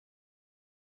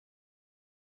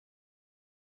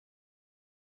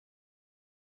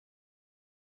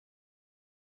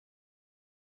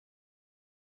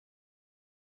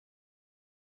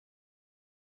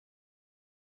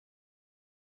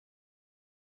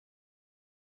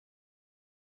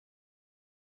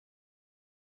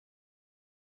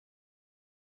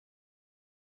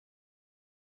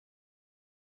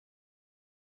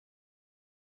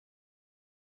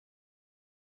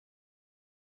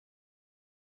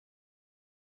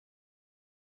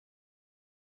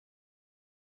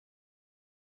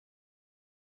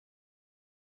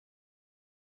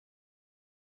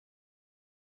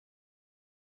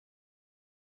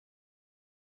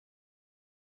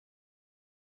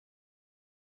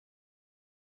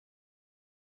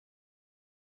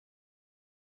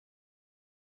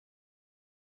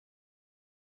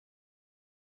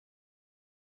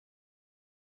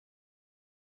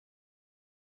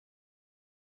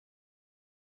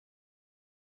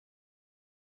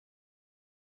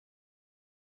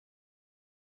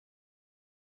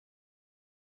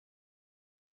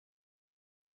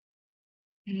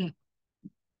Hello.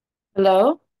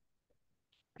 Hello?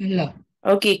 Hello.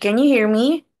 Okay, can you hear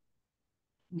me?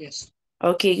 Yes.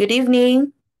 Okay, good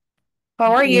evening.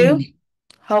 How Good are you? evening.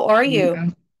 How are Mm, you?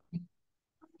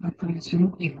 I'm fine,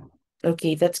 thank you.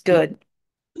 Okay, that's good.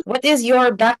 What is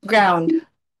your background?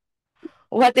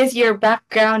 What is your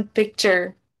background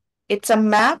picture? It's a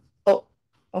map? Oh,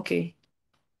 okay.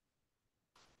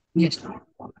 Yes.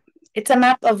 It's a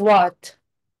map of what?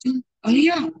 Oh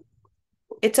yeah.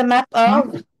 It's a Map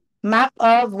map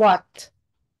of what?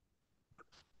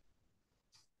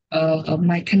 of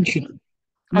my country.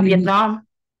 Maybe. Vietnam.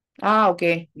 Ah,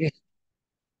 okay. Yes.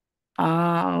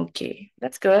 Ah, okay.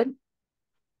 That's good.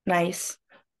 Nice.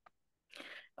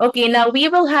 Okay, now we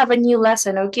will have a new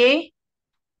lesson, okay?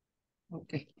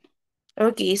 Okay.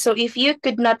 Okay, so if you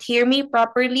could not hear me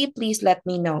properly, please let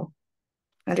me know.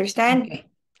 Understand? Okay.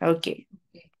 Okay.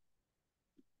 Okay.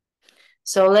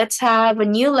 So let's have a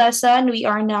new lesson. We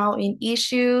are now in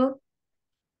issue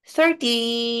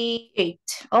 38.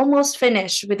 Almost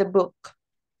finished with the book.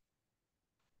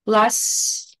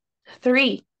 Last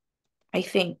three, I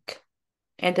think.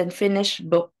 And then finish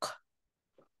book.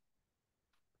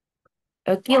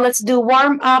 Okay, let's do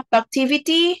warm up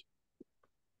activity.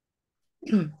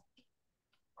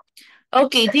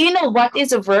 Okay, do you know what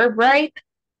is a verb, right?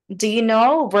 Do you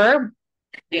know verb?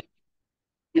 Yeah.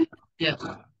 Yeah.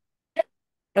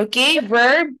 Okay,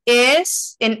 verb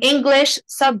is in English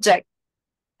subject,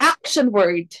 action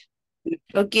word.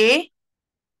 Okay,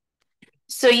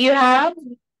 so you have,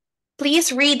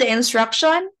 please read the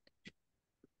instruction.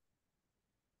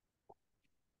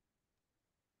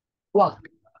 Walk.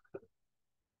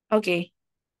 Okay,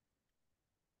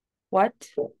 what?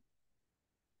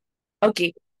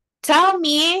 Okay, tell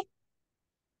me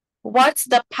what's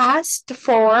the past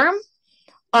form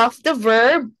of the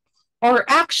verb or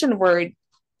action word.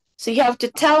 So you have to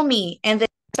tell me and then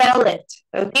spell it.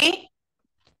 Okay,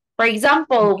 for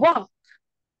example, Okay. walk.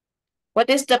 What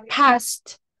is the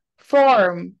past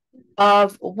form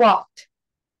of walked?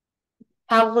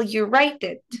 How will you write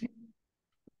it?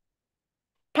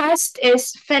 Past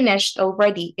is finished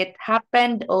already. It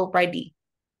happened already.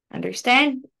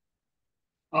 Understand?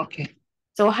 Okay.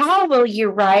 So how will you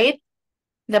write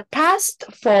the past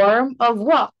form of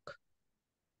walk?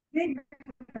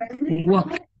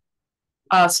 Walk.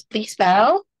 Please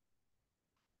spell.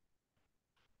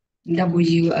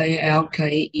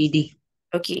 WALKED.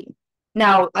 Okay.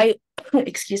 Now I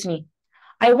excuse me.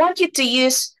 I want you to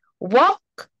use walk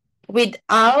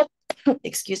without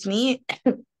excuse me.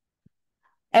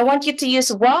 I want you to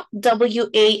use walk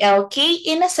WALK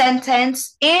in a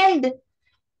sentence and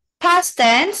past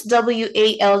tense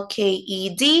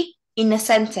WALKED in a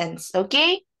sentence.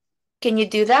 Okay? Can you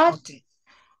do that? Okay.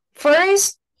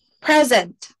 First,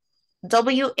 present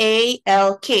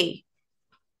WALK.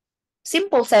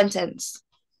 Simple sentence.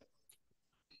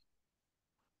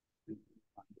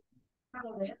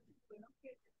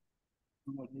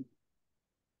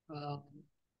 Uh,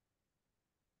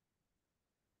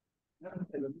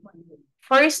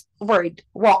 First word,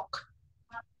 walk.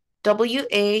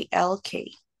 WALK.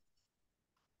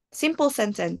 Simple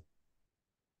sentence.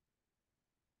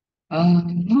 uh,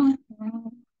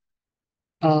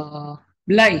 uh,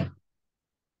 play.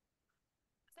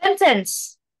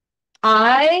 Sentence.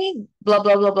 I blah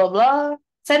blah blah blah blah.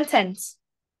 Sentence.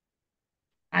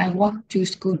 I walk to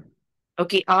school.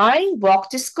 Okay, I walk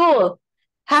to school.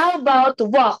 How about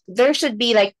walk? There should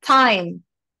be like time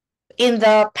in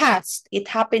the past. It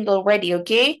happened already,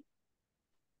 okay?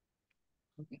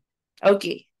 Okay.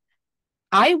 Okay.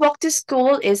 I walk to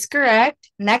school is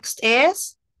correct. Next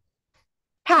is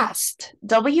past.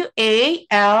 WALKED.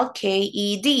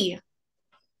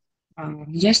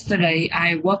 Yesterday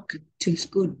I walked to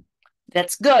school.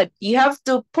 That's good. You have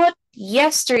to put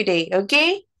yesterday,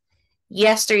 okay?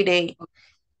 Yesterday.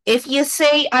 If you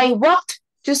say I walked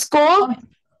to school, Oh,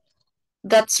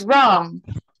 that's wrong.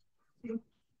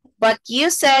 But you okay.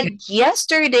 said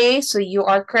yesterday, so you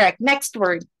are correct. Next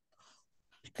word.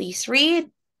 Please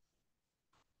read.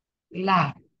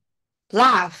 Laugh.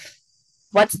 Laugh.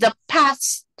 What's the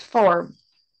past form?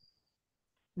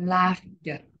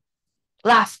 Laughter.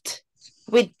 Laughed.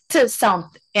 With t sound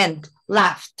end.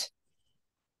 Laughed.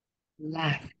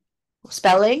 Laugh.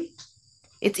 Spelling?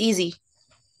 It's easy.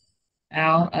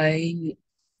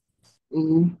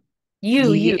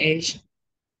 You, you, LAUGH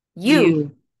you.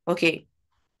 U Okay.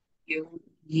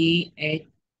 UGH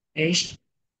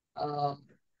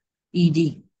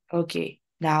ED. Okay.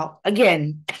 Now,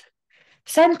 again,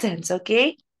 sentence,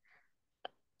 okay?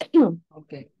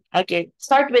 Okay. Okay.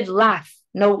 Start with laugh.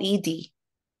 No ed.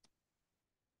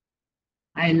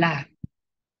 I laugh.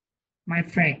 My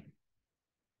friend.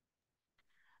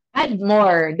 Add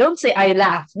more. Don't say I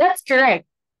laugh. That's correct.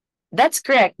 That's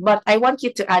correct. But I want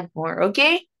you to add more,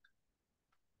 okay?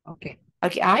 Okay.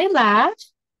 Okay, I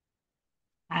laughed.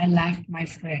 I laughed my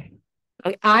friend.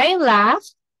 Okay, I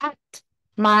laughed at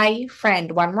my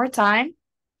friend. One more time.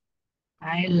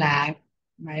 I laughed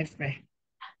my friend.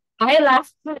 I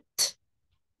laughed at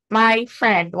my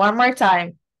friend. One more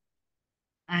time.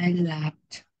 I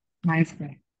laughed my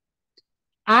friend.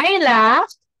 I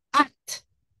laughed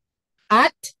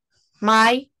at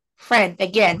my friend.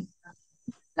 Again,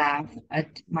 Laugh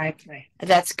at my friend.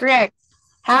 that's correct.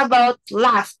 How about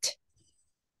laughed?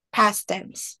 Past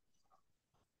tense.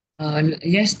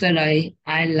 Yesterday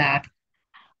I laughed.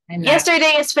 I laughed.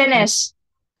 Yesterday is finished.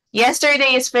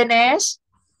 Yesterday is finished.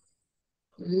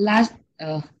 Last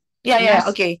Yeah. last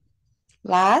Okay.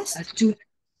 Last. two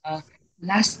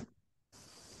last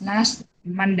last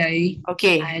Monday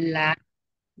Okay. I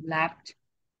laughed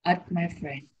at my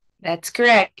friend. That's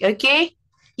correct. Okay.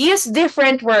 Use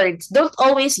different words. Don't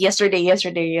always yesterday.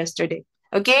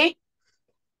 Okay.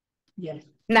 Yes.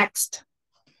 Next.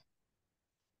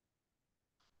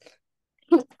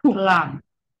 Climb.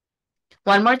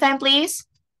 One more time, please.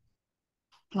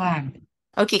 Climb.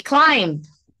 Okay. Climb.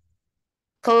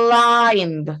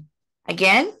 Climb.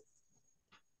 Again.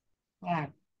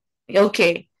 Climb.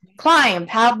 Okay. Climb.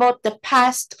 How about the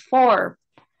past form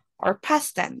or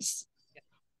past tense?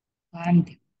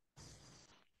 Climbed.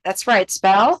 That's right.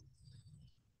 Spell.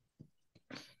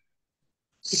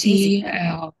 It's easy.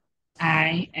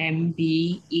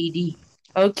 CLIMBED.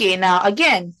 Okay. Now,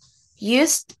 again,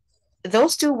 use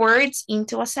those two words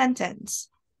into a sentence.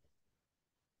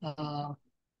 Uh,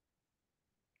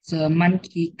 the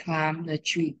monkey climbed the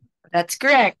tree. That's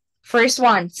correct. First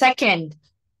one. Second,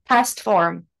 past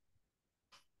form.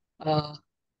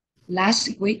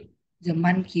 Last week the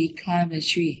monkey climbed the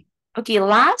tree. Okay,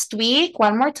 last week,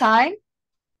 one more time.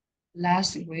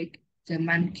 Last week the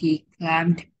monkey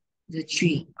climbed the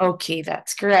tree. Okay,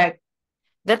 that's correct.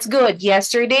 That's good.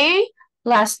 Yesterday,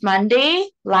 last Monday,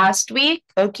 last week.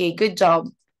 Okay, good job.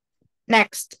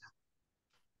 Next.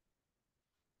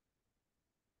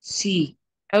 See.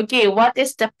 Okay, what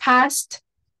is the past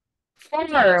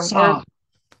form? Saw. Or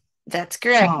that's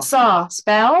correct. Saw.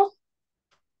 Spell.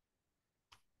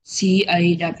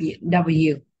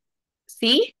 CAW.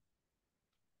 See?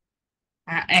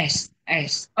 S.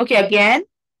 Okay, again.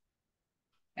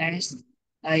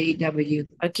 SAW.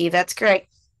 Okay, that's correct.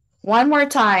 One more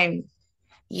time.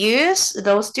 Use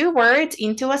those two words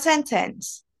into a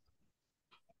sentence.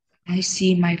 I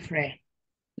see my friend.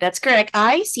 That's correct.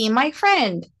 I see my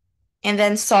friend. And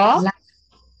then saw.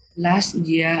 Last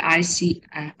year I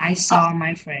saw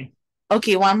my friend.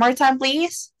 Okay, one more time,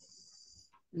 please.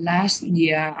 Last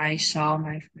year I saw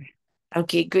my friend.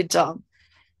 Okay, good job.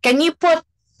 Can you put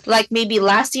like maybe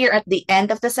last year at the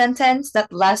end of the sentence?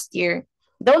 That last year.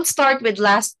 Don't start with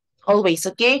last always,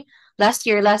 okay? Last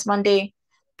year, last Monday.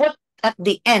 Put at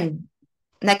the end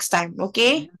next time,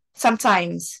 okay?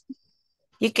 Sometimes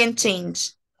you can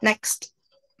change. Next.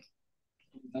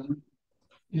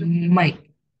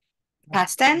 Make.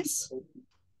 Past tense.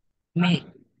 Make.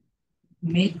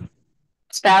 Make.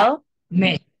 Spell.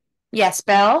 Make. Yeah,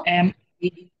 spell. M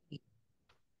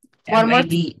One M A more.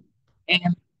 D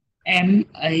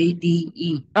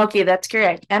MADE. Okay, that's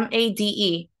correct.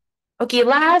 MADE. Okay,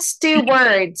 last two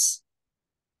words.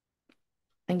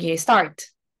 Okay, start.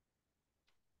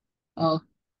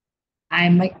 I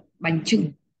make bánh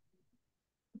chưng.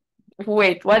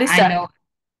 Wait, what is I that? know.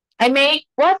 I make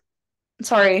what?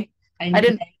 Sorry. I I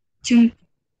didn't. make chưng.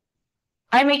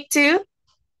 I make two.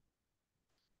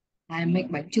 I make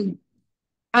bánh chưng.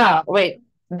 Ah, wait.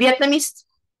 Vietnamese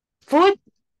food?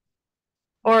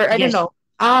 Or I don't Yes. know.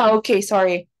 Ah, okay,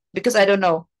 sorry. Because I don't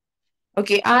know.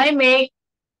 Okay,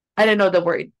 I don't know the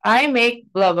word. I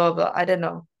make blah, blah, blah. I don't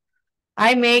know.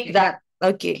 I make Okay. that.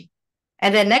 Okay.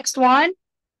 And then next one,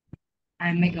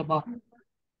 I make a ball.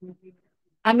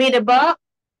 I made a buck.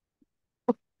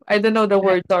 I don't know the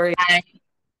word, sorry.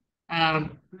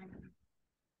 Um,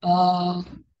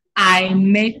 I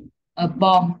made a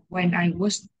bomb when I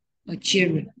was a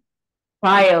children.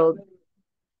 Child.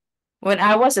 When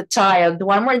I was a child.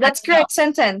 One more. That's No, correct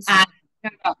sentence.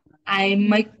 no,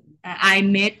 I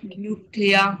made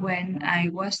nuclear when I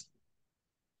was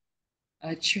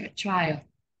a child.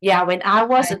 Yeah, when I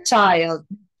was a child.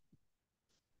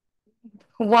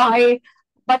 Why?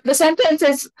 But the sentence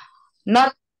is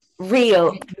not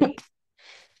real.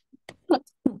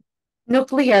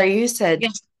 Nuclear, you said.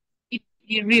 Yes, it's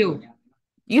real.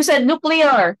 You said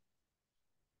nuclear.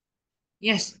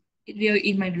 Yes, it's real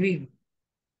in my dream.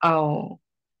 Oh.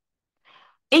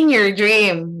 In your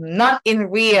dream, not in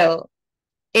real.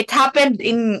 It happened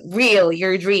in real,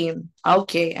 your dream.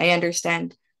 Okay, I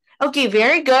understand. Okay,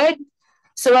 very good.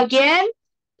 So again,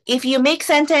 if you make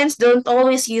sentence, don't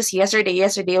always use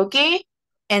yesterday, okay?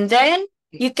 And then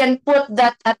you can put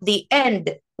that at the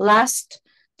end, last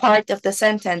part of the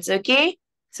sentence, okay?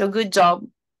 So good job.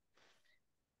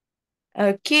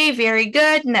 Okay, very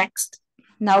good. Next.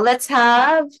 Now let's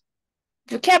have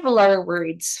vocabulary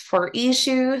words for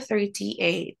issue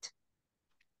 38.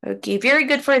 Okay, very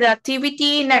good for the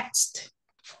activity. Next.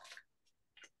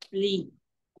 Please.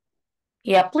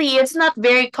 Yeah, please. It's not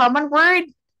very common word.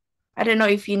 I don't know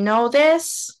if you know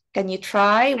this. Can you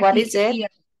try? What is it? Yeah,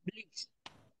 please.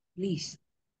 Please.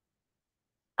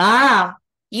 Ah,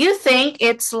 you think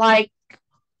it's like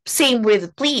same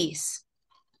with please.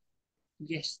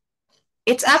 Yes.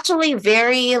 It's actually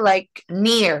very like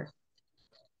near.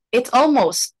 It's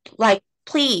almost like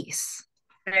please.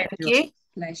 Okay?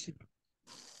 Pleasure.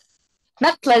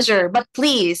 Not pleasure, but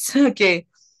please. Okay.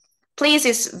 Please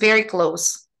is very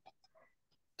close.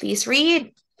 Please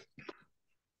read.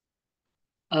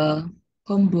 A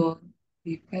humble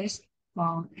request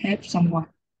for help someone.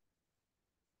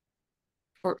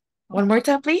 One more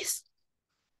time, please.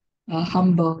 A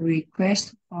humble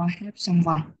request for help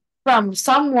someone. From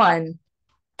someone.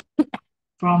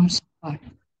 From someone.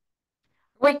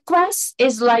 Request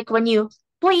is like when you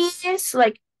please,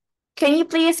 like, can you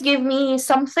please give me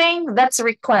something? That's a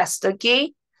request,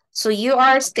 okay? So you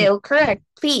are still correct.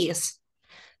 Please.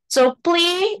 So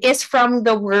plea is from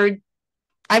the word,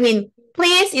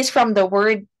 please is from the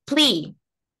word plea.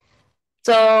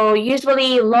 So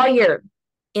usually lawyer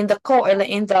in the court,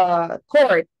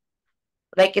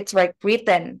 like it's like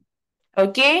written.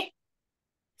 Okay?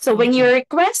 So when you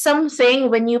request something,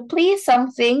 when you please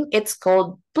something, it's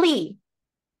called plea.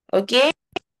 Okay?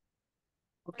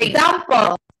 For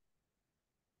example,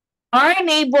 our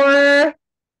neighbor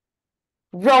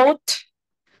wrote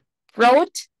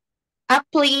a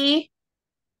plea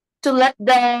to let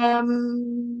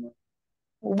them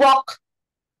walk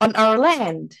on our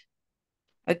land.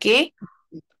 Okay?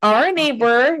 Our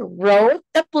neighbor wrote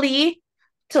a plea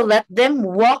to let them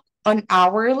walk on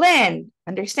our land.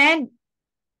 Understand?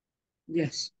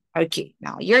 Yes. Okay,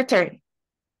 now your turn.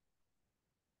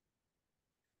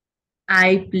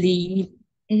 I plead.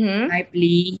 I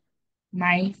plead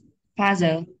my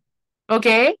father.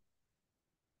 Okay.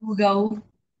 To go.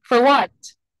 For what?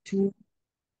 To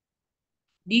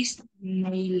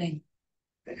Disneyland.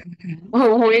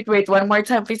 Oh, wait, one more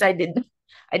time, please. I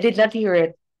did not hear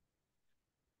it.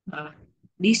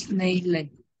 Disneyland.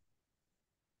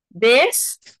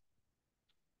 This?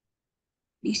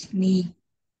 Disney.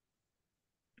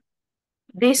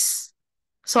 This?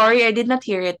 Sorry, I did not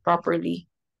hear it properly.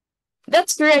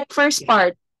 That's correct. First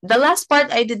part. The last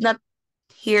part, I did not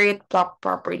hear it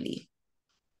properly.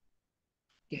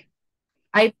 Yeah.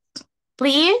 I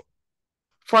plead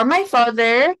for my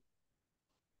father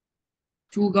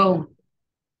To go.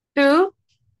 to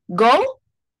go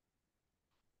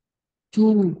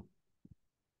To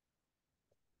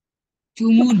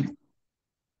moon.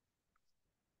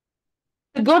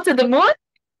 to go to the moon.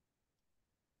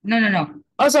 No.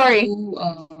 Oh, sorry.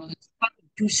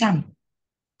 To sun.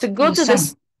 To go to the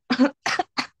sun.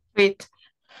 wait.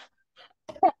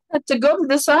 To go to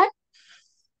the sun.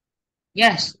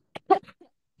 Yes.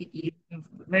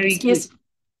 Very Excuse. good.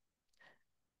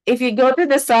 If you go to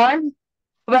the sun,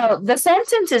 well, the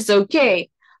sentence is okay,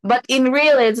 but in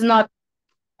real, it's not.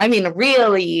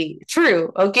 Really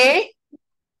true. Okay,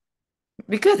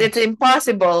 because it's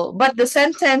impossible. But the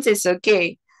sentence is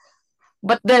okay.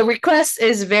 But the request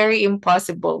is very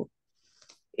impossible.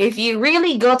 If you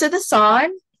really go to the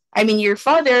sun, your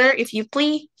father, if you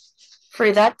plead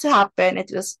for that to happen,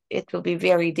 it will be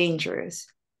very dangerous.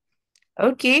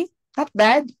 Okay, not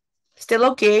bad. Still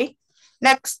okay.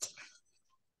 Next.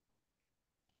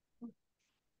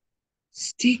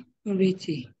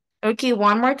 Security. Okay,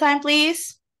 one more time,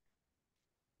 please.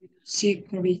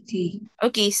 Security.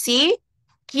 Okay, C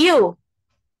Q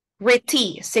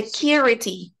Rity.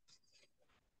 Security.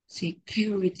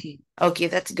 Security. Okay,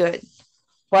 that's good.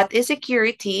 What is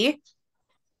security?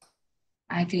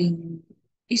 I think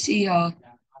it's a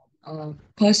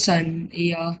person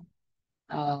uh,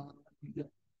 uh,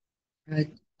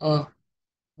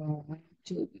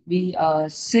 to be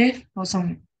safe for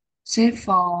some safe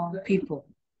for people.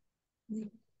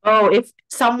 Oh, if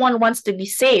someone wants to be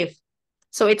safe.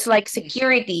 So it's like Yes.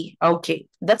 security. Okay,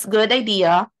 that's good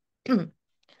idea. Okay,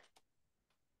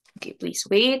 please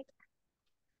wait.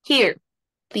 Here,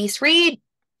 please read.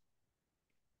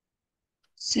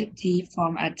 Safety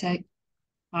from attack,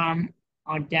 harm,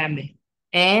 or damage.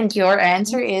 And your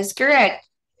answer is correct.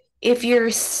 If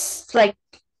you're like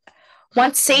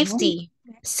Want No. safety,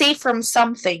 safe from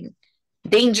something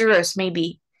dangerous,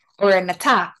 maybe, or an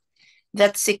attack.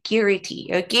 That's security.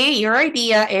 Okay, your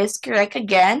idea is correct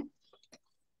again.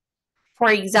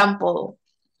 For example,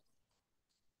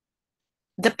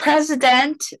 the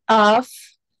president of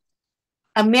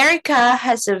America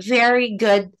has a very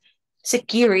good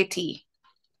security.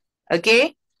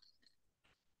 Okay,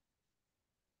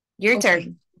 your Okay.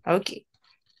 turn. Okay,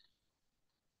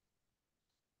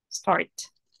 start.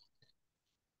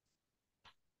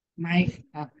 My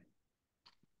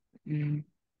mm,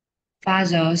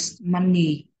 father's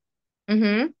money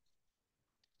Mm-hmm.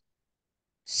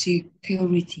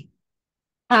 security.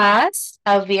 Has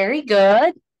a very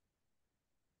good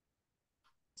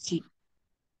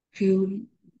Security.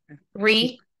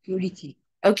 re. Security.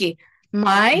 Okay,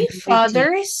 my Security.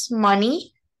 father's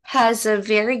money has a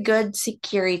very good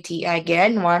security.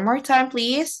 Again, one more time,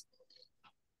 please.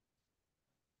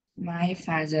 My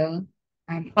father,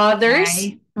 Father's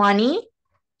my money.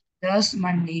 father's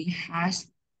money has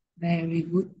very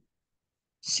good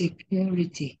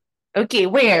security. Okay,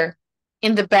 where?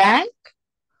 In the bank?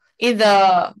 In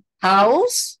the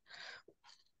house?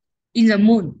 In the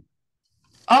moon.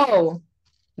 Oh,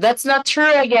 that's not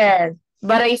true again.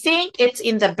 But I think it's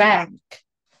in the bank.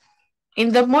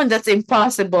 In the moon, that's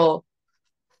impossible.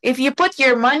 If you put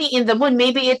your money in the moon,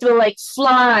 maybe it will like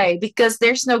fly because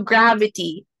there's no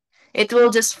gravity. It will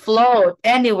just float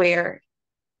anywhere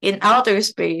in outer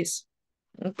space.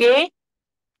 Okay?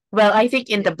 Well, I think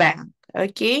in Yeah. the bank.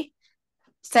 Okay?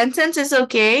 Sentence is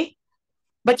okay,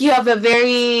 but you have a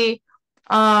very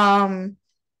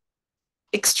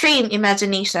extreme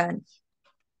imagination.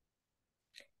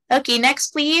 Okay,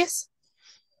 next please.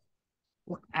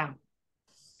 Work out.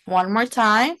 One more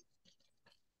time.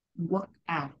 Work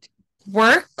out.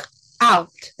 Work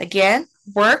out. Again,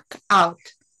 work out.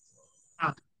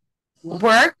 Out. Work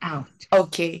Work. out.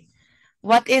 Okay.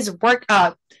 What is work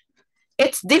out?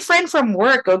 It's different from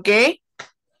work, okay?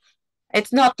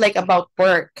 It's not like Okay. about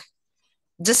work.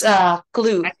 Just a I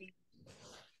clue. think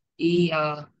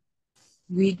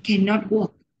we cannot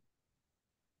work.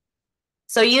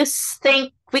 So you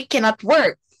think we cannot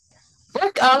work.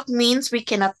 Work out means we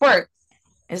cannot work.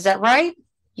 Is that right?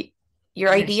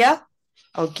 Your Yes. idea?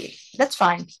 Okay, that's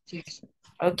fine. Yes.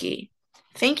 Okay.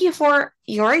 Thank you for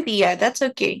your idea. That's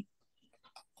okay.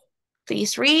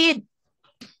 Please read.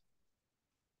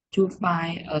 To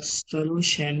find a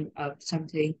solution of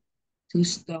something to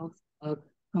solve a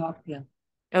problem.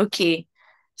 Okay.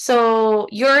 So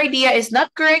your idea is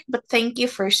not correct, but thank you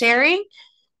for sharing.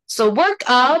 So work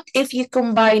out, if you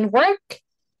combine work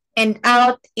and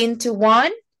out into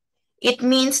one, it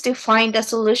means to find a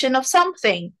solution of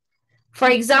something. For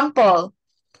example,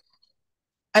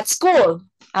 at school,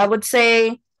 I would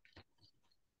say,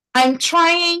 I'm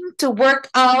trying to work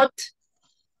out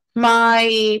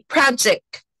my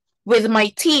project with my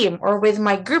team or with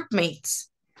my group mates.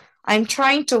 I'm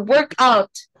trying to work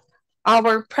out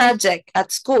our project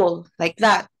at school like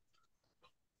that.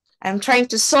 I'm trying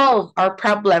to solve our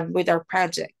problem with our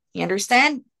project. You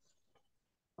understand?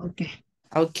 Okay.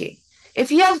 Okay.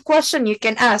 If you have question, you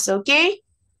can ask, okay?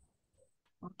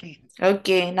 Okay.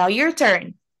 Okay, now your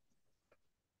turn.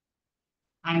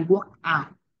 I work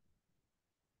out.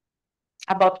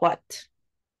 About what?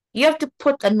 You have to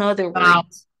put another About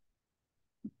words.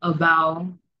 about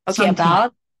Okay, something.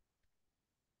 about.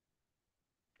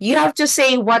 You have to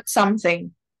say what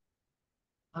something.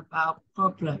 About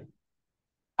problem.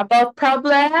 About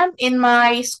problem in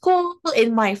my school,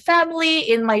 in my family,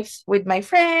 in my with my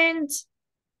friends,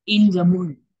 In the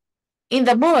moon. in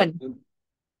the moon.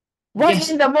 What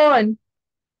in Yes. the moon?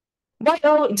 What?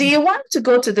 Oh, do Mm, you want to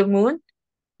go to the moon?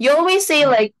 You always say no.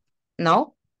 like,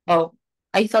 no. Oh,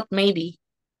 I thought maybe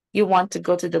you want to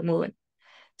go to the moon.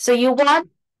 So you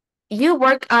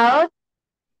work out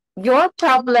your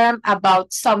problem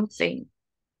about something,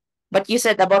 but you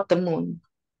said about the moon.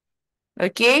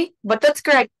 Okay, but that's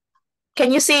correct.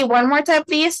 Can you say one more time,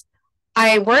 please?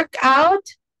 I work out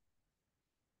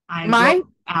I my work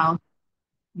out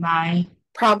my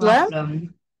problem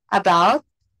problem about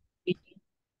in,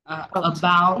 out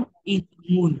about in the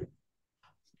moon.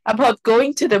 about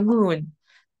going to the moon.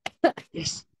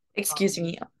 Yes. Excuse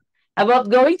me. About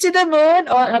going to the moon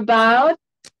or about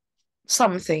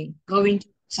something. Going to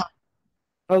sun.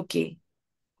 Okay.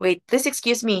 Wait, please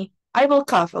excuse me. I will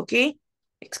cough, okay?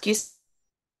 Excuse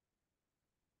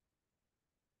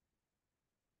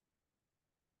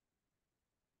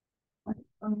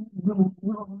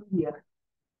Yeah.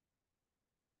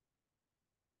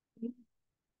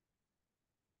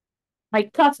 my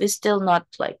cough is still not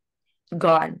like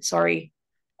gone. Sorry.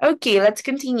 Okay, let's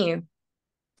continue.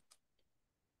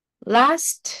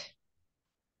 Last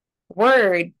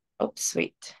word. Oops,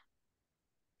 wait.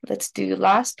 Let's do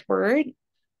last word.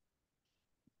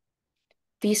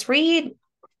 Please read.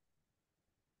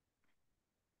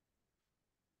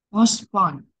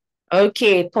 Postpone.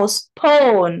 Okay,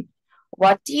 postpone.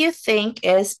 What do you think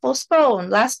is postpone?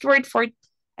 Last word for,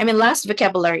 last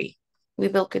vocabulary. We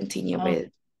will continue Oh,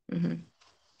 with. Mhm.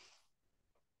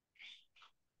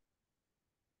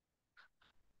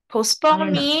 I Postpone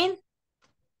don't know. mean,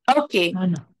 okay, No,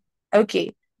 no.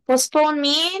 okay. Postpone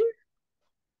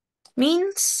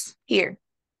means here.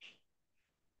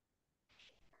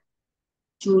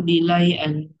 To delay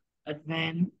and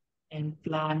advance and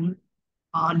plan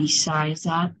or decide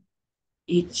that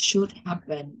it should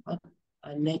happen at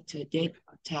a later date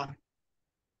or time.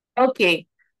 Okay.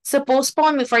 So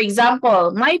postpone, for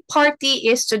example, my party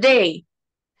is today,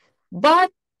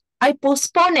 but I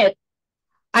postpone it.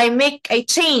 I make a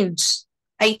change.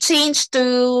 I change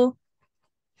to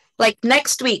like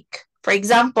next week, for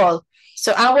example.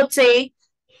 So I would say,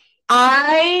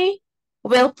 I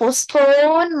will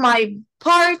postpone my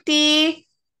party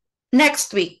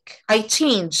next week. I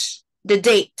change the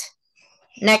date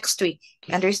next week.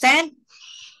 Understand?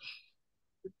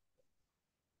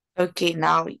 Okay,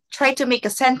 now try to make a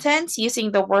sentence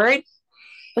using the word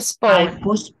I postpone.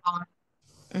 postpone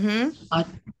Mm-hmm. a,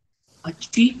 a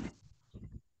trip,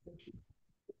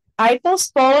 I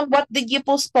postpone. What did you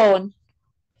postpone?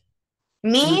 the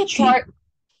Me, trip, part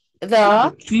the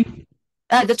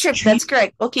the the trip. trip That's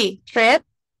correct. Okay, trip.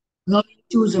 going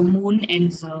to the moon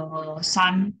and the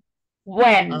sun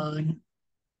When? uh,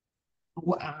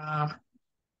 uh,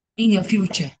 in the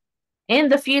future. In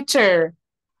the future.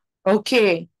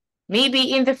 Okay.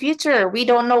 Maybe in the future. We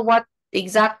don't know what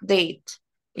exact date,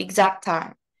 exact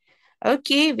time.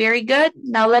 Okay, very good.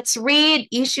 Now let's read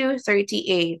issue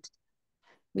 38.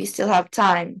 We still have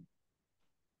time.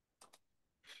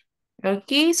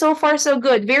 Okay, so far so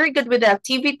good. Very good with the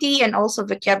activity and also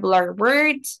vocabulary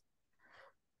words.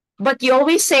 But you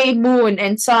always say moon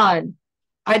and sun.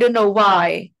 I don't know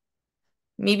why.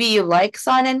 Maybe you like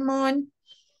sun and moon?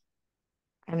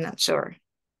 I'm not sure.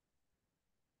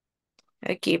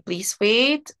 Okay, please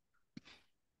wait.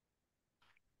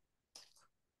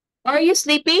 Are you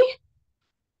sleepy?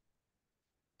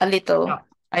 A little. No,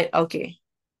 Okay.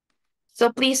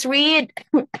 So please read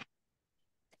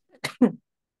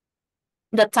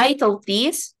the title,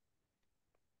 please.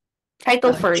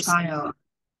 Title a first. A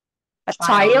child's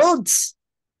child's.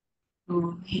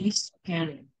 to his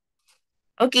parent.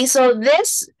 Okay, so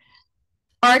this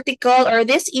article or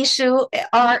this issue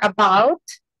are about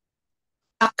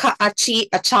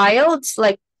a child's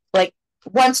like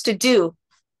wants to do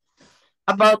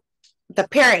about the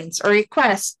parents or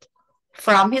request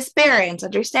from his parents.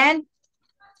 Understand?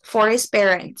 For his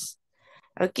parents.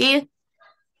 Okay.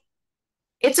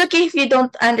 It's okay if you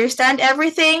don't understand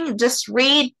everything. Just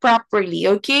read properly.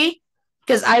 Okay.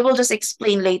 Because I will just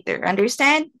explain later.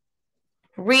 Understand?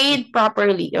 Read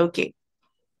properly. Okay.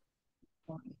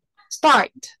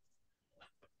 Start.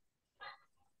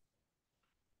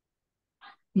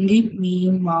 Give me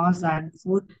more than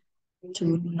food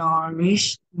to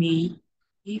nourish me.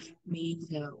 Give me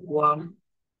the warmth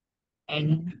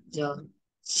and the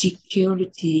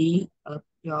security of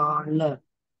your love.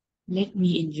 Let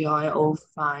me enjoy all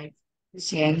five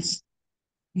senses.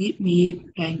 Give me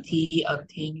plenty of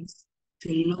things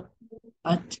to look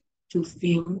at, to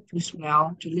feel, to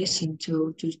smell, to listen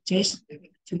to taste,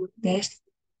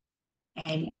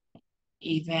 and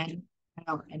even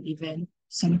and even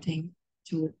something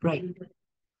to break.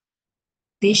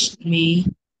 Teach me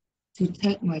to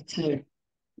take my turn.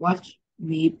 Watch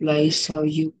me play so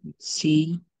you can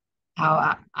see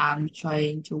how I'm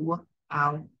trying to work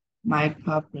out my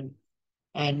problem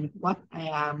and what I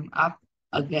am up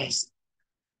against.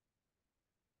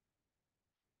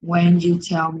 When you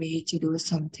tell me to do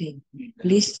something,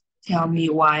 please tell me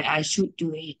why I should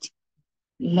do it.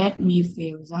 Let me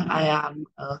feel that I am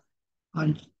a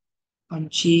con-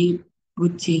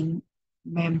 contributing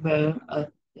member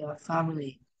of the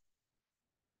family.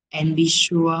 And be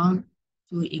sure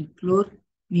to include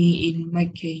me in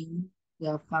making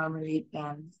the family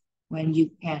dance when you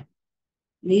can.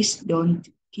 Please don't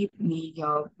keep me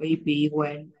your baby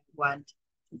when I want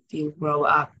to feel grow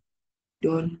up.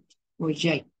 Don't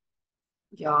project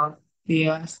your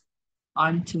fears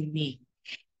onto me.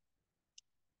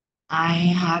 I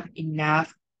have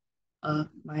enough of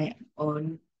my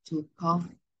own to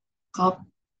cope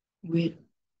with,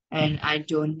 and I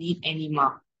don't need any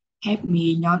more. Help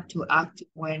me not to act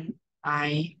when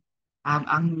I am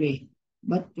angry,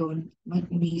 but don't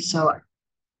make me so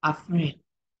afraid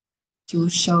to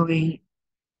showing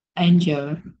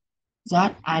anger.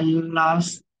 that I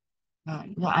lost that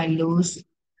I lose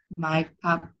my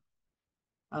uh,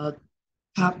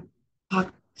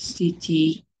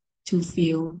 capacity to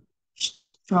feel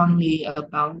strongly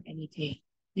about anything.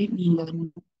 Let me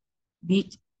learn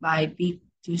bit by bit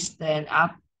to stand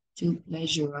up to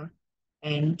pleasure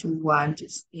and to want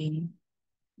things,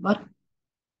 but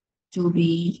to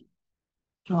be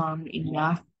strong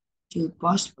enough to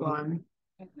postpone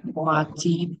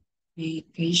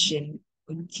gratification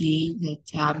until the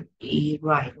time is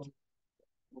right.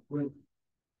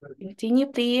 Continue,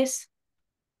 please.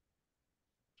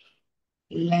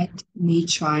 Let me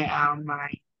try out my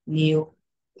new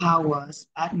powers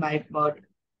as my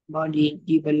body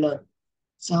develops,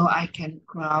 so I can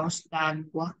crawl, stand,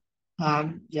 walk,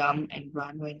 climb, jump, and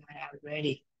run when I am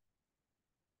ready.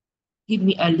 Give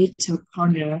me a little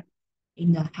corner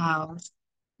in the house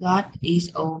that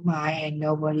is all mine and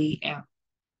nobody else.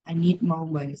 I need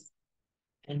moments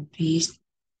and peace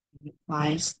and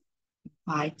fight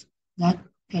that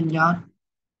cannot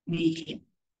be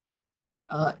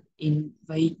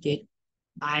invaded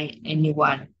by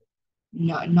anyone,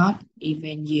 not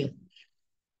even you.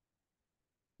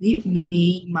 Give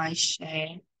me my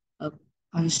share of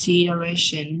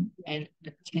consideration and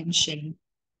attention.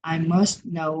 I must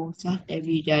know that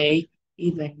every day,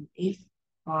 even if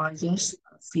for just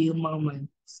a few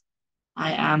moments,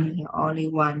 I am the only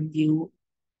one you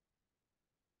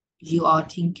are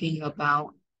thinking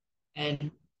about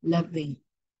and loving.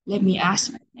 Let me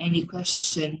ask any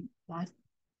question that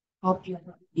pop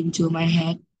into my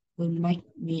head will make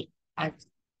me at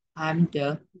I'm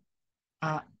the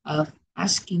of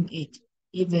asking it,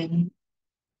 even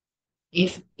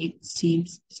if it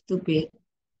seems stupid,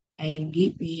 and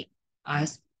give me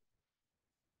as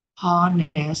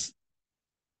honest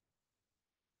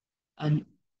an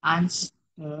answer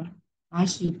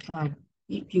as you can.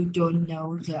 If you don't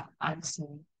know the answer,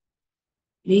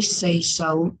 please say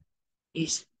so.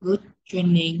 It's good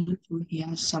training to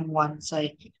hear someone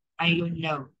say, I don't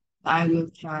know. I will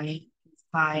try to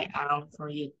find out for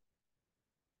you.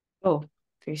 Oh,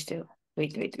 there's still.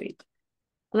 Wait.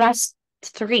 Last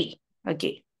three.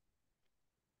 Okay.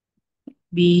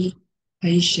 Be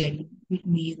patient with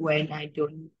me when I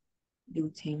don't do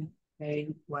things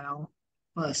very well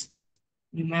first.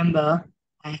 Remember,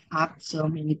 I have so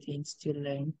many things to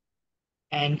learn,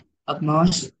 and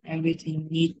almost everything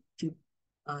needs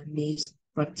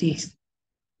practice.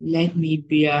 Let me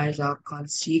bear the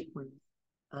consequence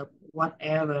of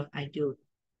whatever I do.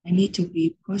 I need to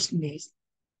be punished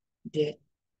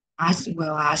as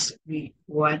well as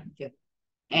rewarded.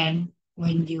 And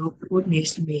when you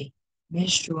punish me, make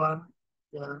sure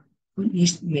the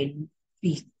punishment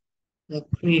fits the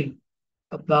cream.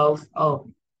 Above all,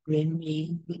 bring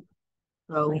me with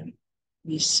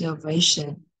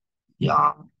reservation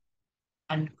your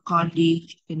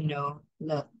unconditional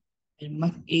love and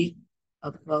make it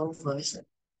above us,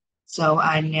 so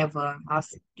I never have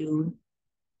to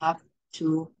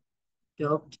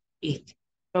doubt it.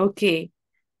 Okay.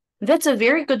 That's a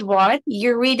very good one.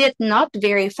 You read it not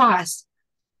very fast.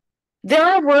 There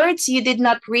are words you did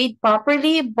not read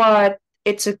properly, but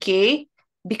it's okay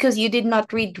because you did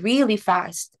not read really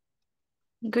fast.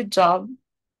 Good job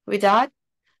with that.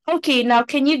 Okay, now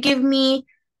can you give me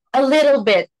a little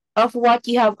bit of what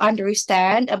you have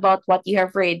understand about what you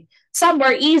have read? Some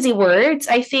are easy words.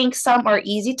 I think some are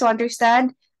easy to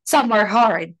understand. Some are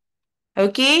hard.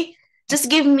 Okay? Just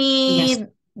give Yes, me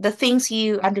the things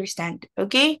you understand.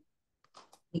 Okay?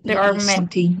 There it are is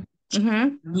many.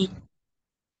 Mm-hmm.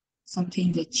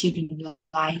 something the children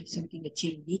like, something the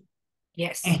children need.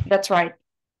 Yes, And that's right.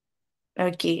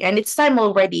 Okay, and it's time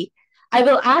already. I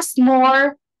will ask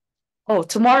more. Oh,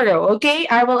 tomorrow. Okay,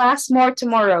 I will ask more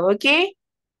tomorrow. Okay.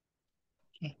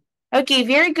 okay, Okay,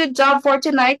 very good job for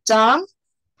tonight, John.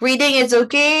 Reading is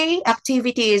okay.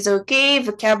 Activity is okay.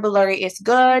 Vocabulary is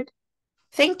good.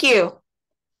 Thank you.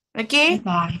 bye Okay.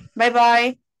 bye. Bye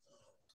bye.